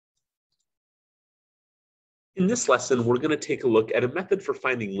In this lesson, we're going to take a look at a method for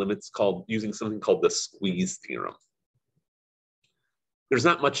finding limits using something called the Squeeze Theorem. There's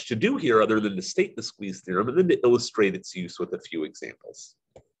not much to do here other than to state the Squeeze Theorem and then to illustrate its use with a few examples.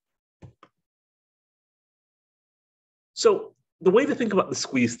 So the way to think about the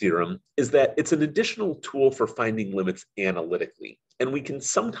Squeeze Theorem is that it's an additional tool for finding limits analytically, and we can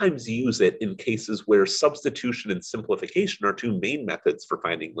sometimes use it in cases where substitution and simplification, our two main methods for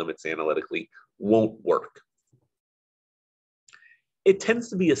finding limits analytically, won't work. It tends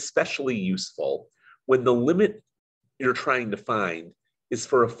to be especially useful when the limit you're trying to find is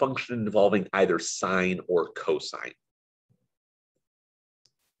for a function involving either sine or cosine.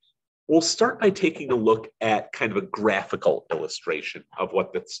 We'll start by taking a look at kind of a graphical illustration of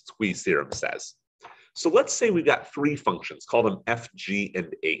what the Squeeze theorem says. So let's say we've got three functions, call them f, g,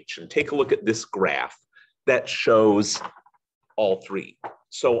 and h, and take a look at this graph that shows all three.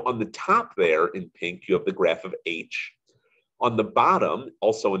 So on the top there in pink, you have the graph of h. On the bottom,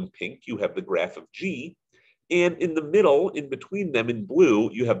 also in pink, you have the graph of g. And in the middle, in between them in blue,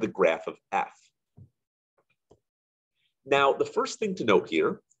 you have the graph of f. Now, the first thing to note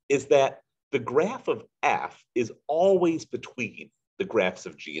here is that the graph of f is always between the graphs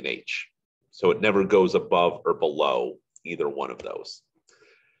of g and h. So it never goes above or below either one of those.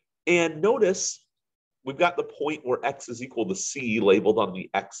 And notice we've got the point where x is equal to c labeled on the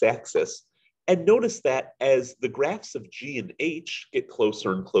x-axis. And notice that as the graphs of g and h get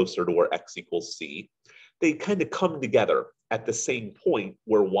closer and closer to where x equals c, they kind of come together at the same point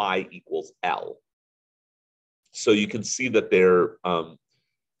where y equals L. So you can see that they're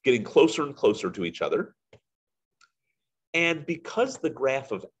getting closer and closer to each other. And because the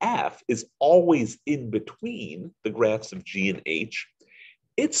graph of f is always in between the graphs of g and h,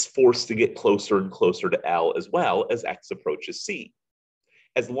 it's forced to get closer and closer to L as well as x approaches c.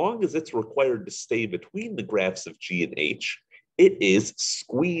 As long as it's required to stay between the graphs of g and h, it is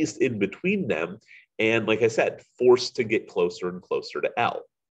squeezed in between them and, like I said, forced to get closer and closer to L.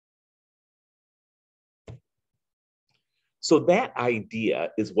 So that idea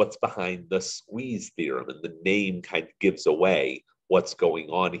is what's behind the Squeeze theorem, and the name kind of gives away what's going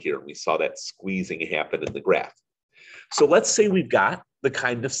on here. And we saw that squeezing happen in the graph. So let's say we've got the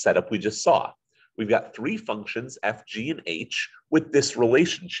kind of setup we just saw. We've got three functions, f, g, and h, with this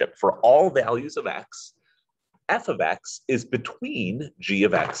relationship for all values of x. F of x is between g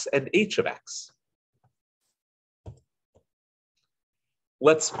of x and h of x.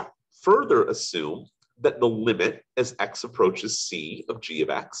 Let's further assume that the limit as x approaches c of g of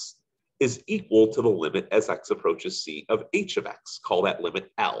x is equal to the limit as x approaches c of h of x. Call that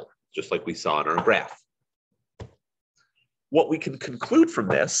limit L, just like we saw in our graph. What we can conclude from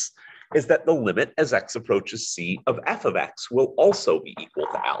this is that the limit as x approaches c of f of x will also be equal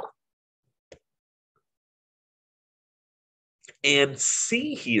to L. And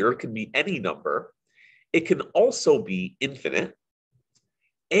c here can be any number. It can also be infinite.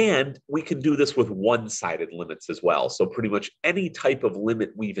 And we can do this with one-sided limits as well. So pretty much any type of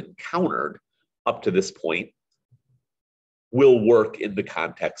limit we've encountered up to this point will work in the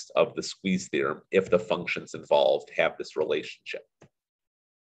context of the Squeeze theorem if the functions involved have this relationship.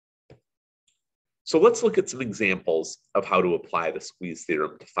 So let's look at some examples of how to apply the Squeeze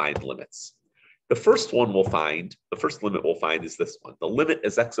theorem to find limits. The first limit we'll find is this one. The limit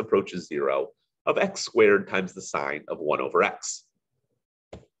as x approaches 0 of x squared times the sine of 1 over x.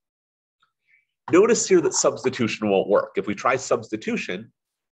 Notice here that substitution won't work. If we try substitution,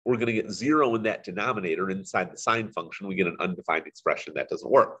 we're going to get 0 in that denominator. Inside the sine function, we get an undefined expression. That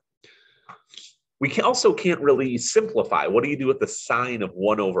doesn't work. We also can't really simplify. What do you do with the sine of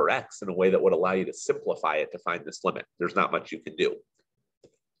 1 over x in a way that would allow you to simplify it to find this limit? There's not much you can do.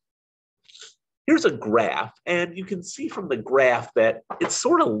 Here's a graph, and you can see from the graph that it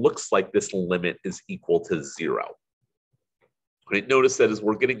sort of looks like this limit is equal to 0. Right? Notice that as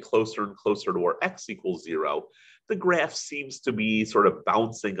we're getting closer and closer to where x equals 0, the graph seems to be sort of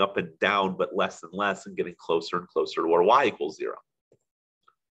bouncing up and down, but less and less, and getting closer and closer to where y equals 0.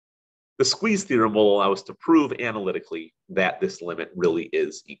 The Squeeze theorem will allow us to prove analytically that this limit really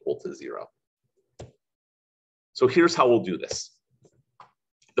is equal to 0. So here's how we'll do this.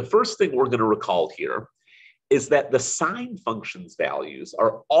 The first thing we're going to recall here is that the sine function's values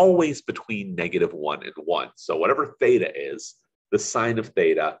are always between -1 and 1. So whatever theta is, the sine of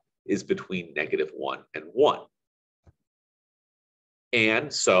theta is between -1 and 1.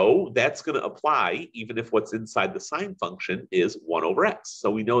 And so that's going to apply even if what's inside the sine function is 1 over x.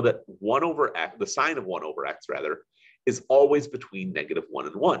 So we know that 1 over x, the sine of 1 over x rather, is always between -1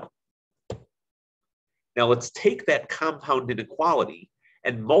 and 1. Now let's take that compound inequality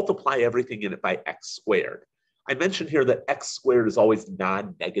and multiply everything in it by x squared. I mentioned here that x squared is always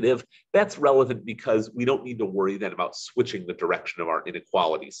non-negative. That's relevant because we don't need to worry then about switching the direction of our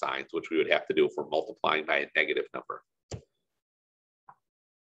inequality signs, which we would have to do if we're multiplying by a negative number.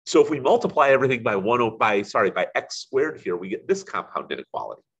 So if we multiply everything by by x squared here, we get this compound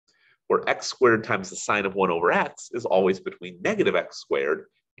inequality, where x squared times the sine of 1 over x is always between negative x squared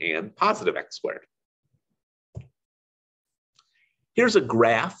and positive x squared. Here's a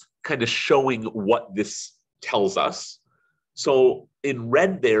graph kind of showing what this tells us. So in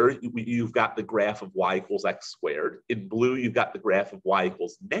red there, you've got the graph of y equals x squared. In blue, you've got the graph of y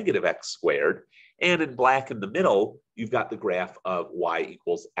equals negative x squared. And in black in the middle, you've got the graph of y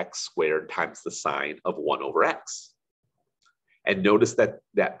equals x squared times the sine of 1 over x. And notice that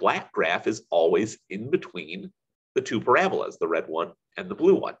that black graph is always in between the two parabolas, the red one and the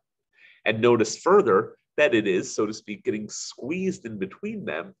blue one. And notice further that it is, so to speak, getting squeezed in between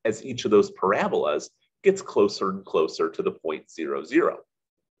them as each of those parabolas gets closer and closer to the point 0, 0.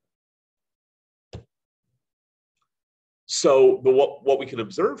 So what we can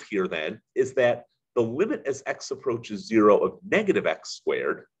observe here then is that the limit as x approaches 0 of negative x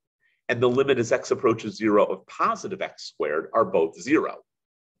squared and the limit as x approaches 0 of positive x squared are both 0.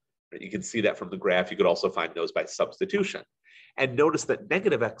 You can see that from the graph. You could also find those by substitution. And notice that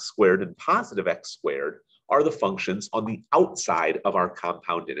negative x squared and positive x squared are the functions on the outside of our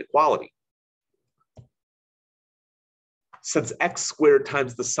compound inequality. Since x squared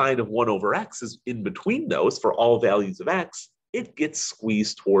times the sine of 1 over x is in between those for all values of x, it gets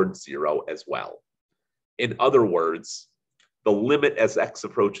squeezed towards 0 as well. In other words, the limit as x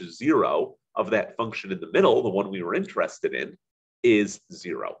approaches 0 of that function in the middle, the one we were interested in, is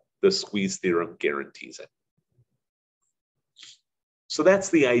 0. The squeeze theorem guarantees it. So that's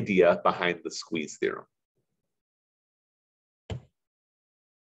the idea behind the squeeze theorem.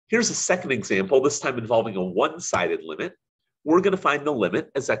 Here's a second example, this time involving a one-sided limit. We're going to find the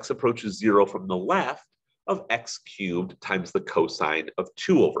limit as x approaches 0 from the left of x cubed times the cosine of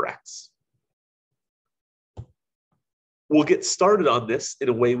 2 over x. We'll get started on this in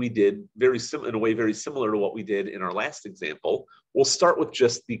a way we did very similar to what we did in our last example. We'll start with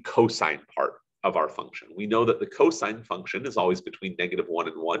just the cosine part of our function. We know that the cosine function is always between negative 1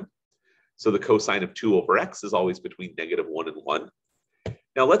 and 1. So the cosine of 2 over x is always between negative 1 and 1.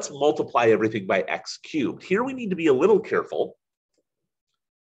 Now let's multiply everything by x cubed. Here we need to be a little careful.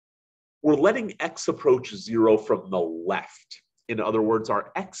 We're letting x approach 0 from the left. In other words,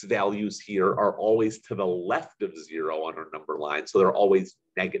 our x values here are always to the left of 0 on our number line, so they're always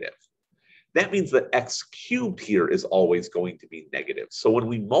negative. That means that x cubed here is always going to be negative. So when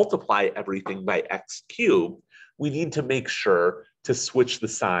we multiply everything by x cubed, we need to make sure to switch to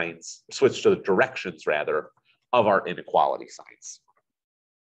the directions rather, of our inequality signs.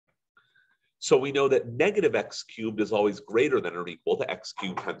 So we know that negative x cubed is always greater than or equal to x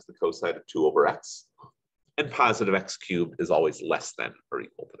cubed times the cosine of 2 over x. And positive x cubed is always less than or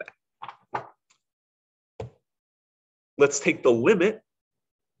equal to that. Let's take the limit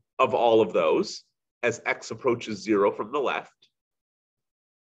of all of those as x approaches 0 from the left.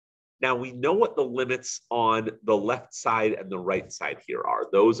 Now we know what the limits on the left side and the right side here are.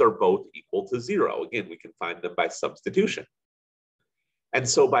 Those are both equal to 0. Again, we can find them by substitution. And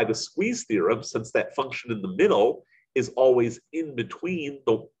so by the squeeze theorem, since that function in the middle is always in between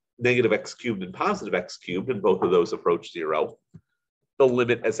the negative x cubed and positive x cubed, and both of those approach 0, the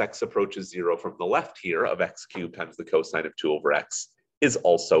limit as x approaches 0 from the left here of x cubed times the cosine of 2 over x is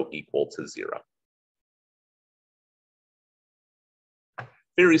also equal to 0.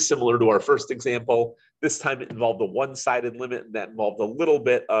 Very similar to our first example. This time it involved a one-sided limit, and that involved a little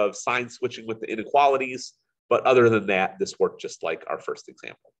bit of sign switching with the inequalities. But other than that, this worked just like our first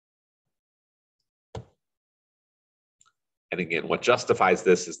example. And again, what justifies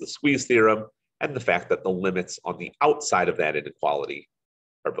this is the squeeze theorem and the fact that the limits on the outside of that inequality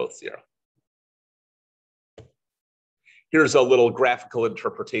are both 0. Here's a little graphical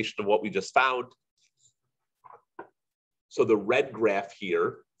interpretation of what we just found. So the red graph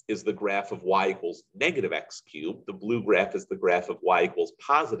here is the graph of y equals negative x cubed. The blue graph is the graph of y equals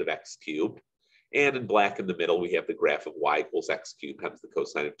positive x cubed. And in black in the middle, we have the graph of y equals x cubed times the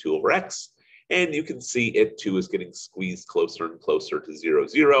cosine of 2 over x. And you can see it too is getting squeezed closer and closer to 0,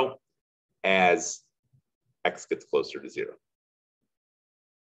 0 as x gets closer to 0.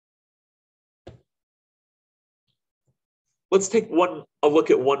 Let's take a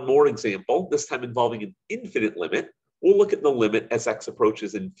look at one more example, this time involving an infinite limit. We'll look at the limit as x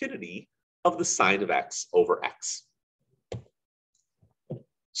approaches infinity of the sine of x over x.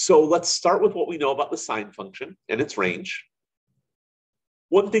 So let's start with what we know about the sine function and its range.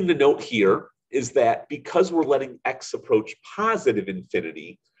 One thing to note here is that because we're letting x approach positive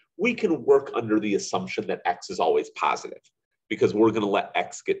infinity, we can work under the assumption that x is always positive, because we're going to let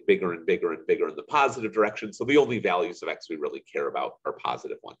x get bigger and bigger and bigger in the positive direction. So the only values of x we really care about are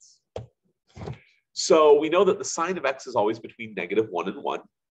positive ones. So we know that the sign of x is always between -1 and 1.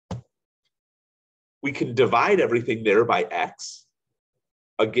 We can divide everything there by x.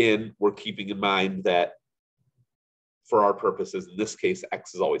 Again, we're keeping in mind that for our purposes, in this case,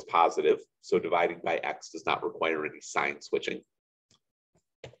 x is always positive. So dividing by x does not require any sign switching.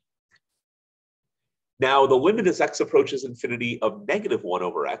 Now, the limit as x approaches infinity of -1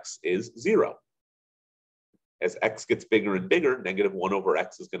 over x is 0. As x gets bigger and bigger, -1 over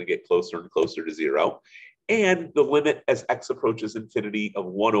x is going to get closer and closer to 0. And the limit as x approaches infinity of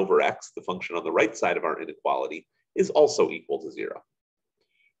 1 over x, the function on the right side of our inequality, is also equal to 0.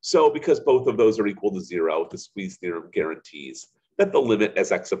 So because both of those are equal to 0, the Squeeze theorem guarantees that the limit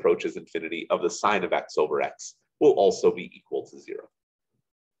as x approaches infinity of the sign of x over x will also be equal to 0.